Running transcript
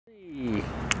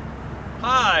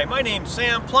Hi, my name's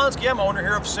Sam Plonsky. I'm owner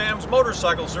here of Sam's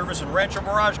Motorcycle Service in Rancho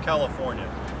Mirage, California.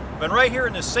 Been right here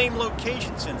in the same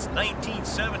location since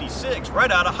 1976,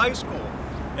 right out of high school.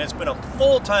 And it's been a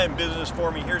full-time business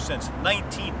for me here since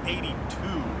 1982,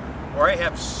 where I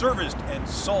have serviced and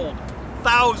sold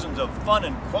thousands of fun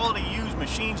and quality used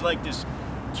machines like this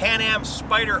Can-Am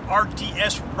Spyder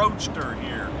RTS Roadster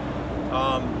here.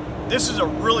 This is a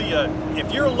really,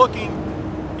 if you're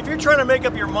trying to make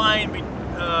up your mind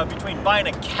between buying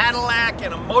a Cadillac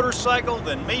and a motorcycle,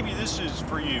 then maybe this is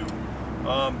for you.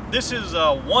 This is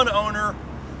one owner.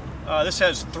 This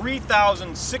has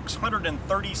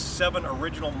 3,637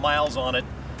 original miles on it.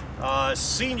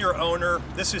 Senior owner.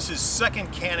 This is his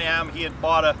second Can-Am. He had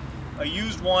bought a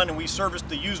used one, and we serviced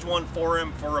the used one for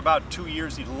him for about 2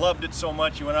 years. He loved it so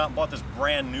much he went out and bought this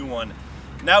brand new one.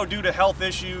 Now, due to health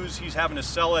issues, he's having to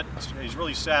sell it. He's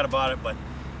really sad about it, but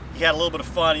he had a little bit of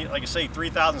fun. Like I say,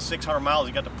 3,600 miles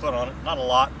he got to put on it. Not a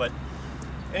lot, but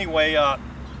anyway,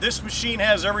 this machine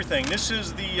has everything. This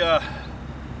is the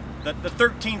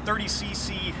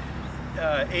 1330cc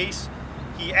Ace.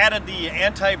 He added the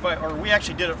we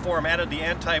actually did it for him. Added the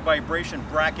anti-vibration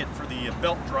bracket for the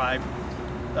belt drive.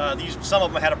 Some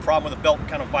of them had a problem with the belt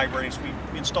kind of vibrating, so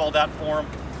we installed that for him.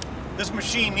 This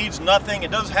machine needs nothing.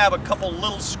 It does have a couple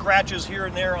little scratches here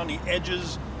and there on the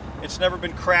edges. It's never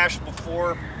been crashed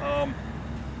before.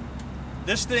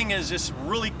 This thing is just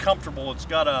really comfortable. It's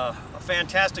got a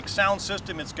fantastic sound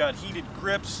system. It's got heated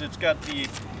grips. It's got the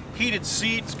heated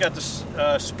seats. It's got the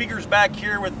speakers back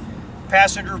here with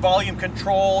passenger volume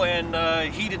control and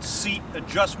heated seat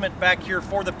adjustment back here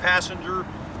for the passenger,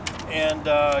 and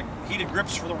heated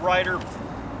grips for the rider.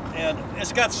 And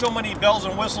it's got so many bells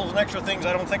and whistles and extra things,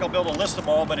 I don't think I'll be able to list them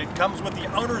all, but it comes with the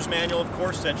owner's manual, of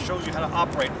course, that shows you how to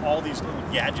operate all these little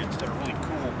gadgets that are really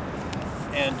cool.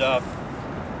 And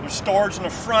there's storage in the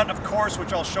front, of course,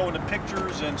 which I'll show in the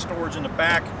pictures, and storage in the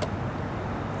back.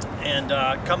 And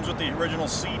it comes with the original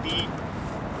CD.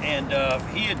 And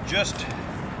he had just,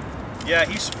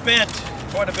 he spent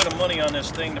quite a bit of money on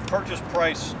this thing. The purchase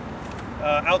price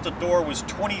out the door was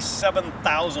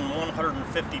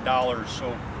 $27,150.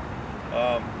 So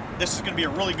this is going to be a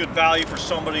really good value for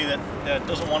somebody that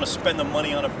doesn't want to spend the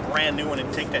money on a brand new one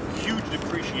and take that huge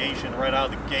depreciation right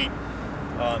out of the gate.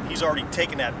 He's already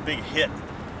taken that big hit,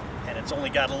 and it's only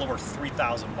got a little over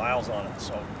 3,000 miles on it.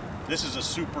 So this is a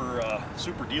super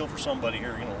deal for somebody here.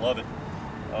 You're going to love it.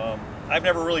 I've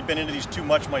never really been into these too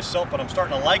much myself, but I'm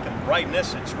starting to like them. Riding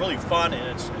this, it's really fun,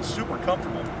 and it's super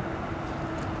comfortable.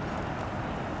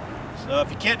 So if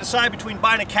you can't decide between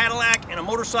buying a Cadillac and a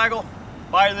motorcycle,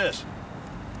 buy this.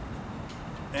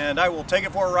 And I will take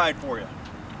it for a ride for you.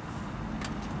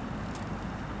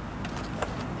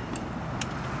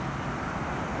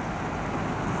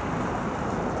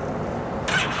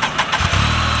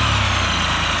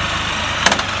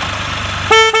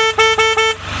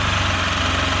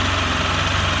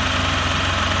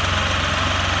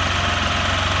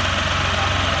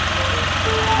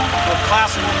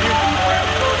 Classic music for you.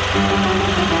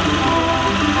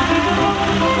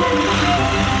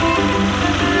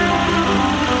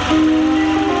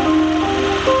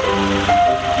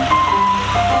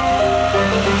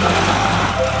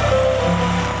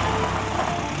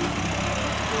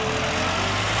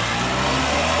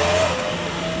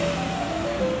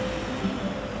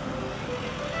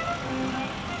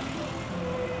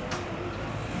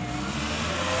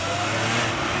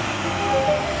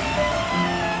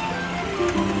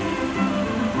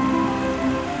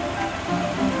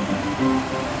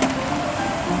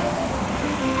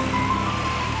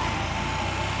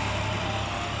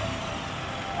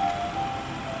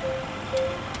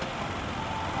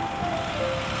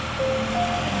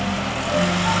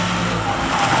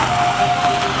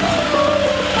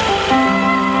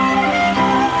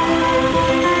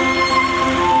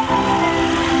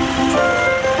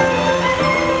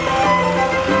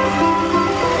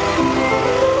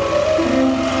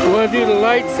 Want to do the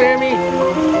light, Sammy?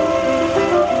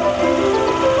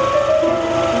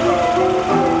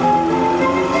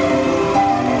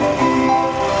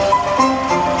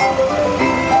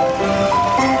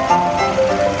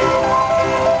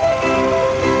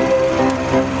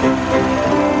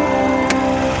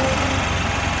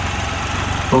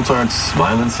 Mozart's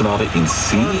Violin Sonata in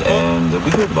C, and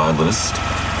we heard violinist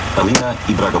Alina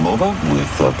Ibragimova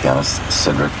with pianist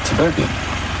Cedric Tiberghien.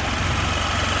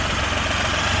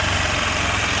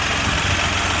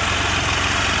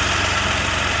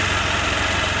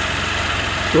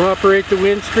 To operate the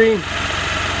windscreen. Okay.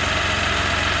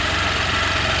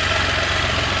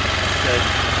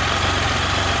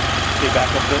 Stay back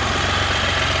a bit.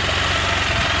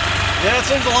 Yeah, it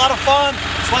seems a lot of fun.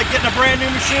 like getting a brand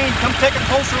new machine. Come take a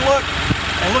closer look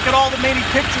and look at all the many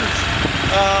pictures.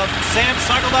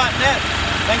 SamCycle.net.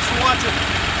 Thanks for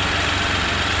watching.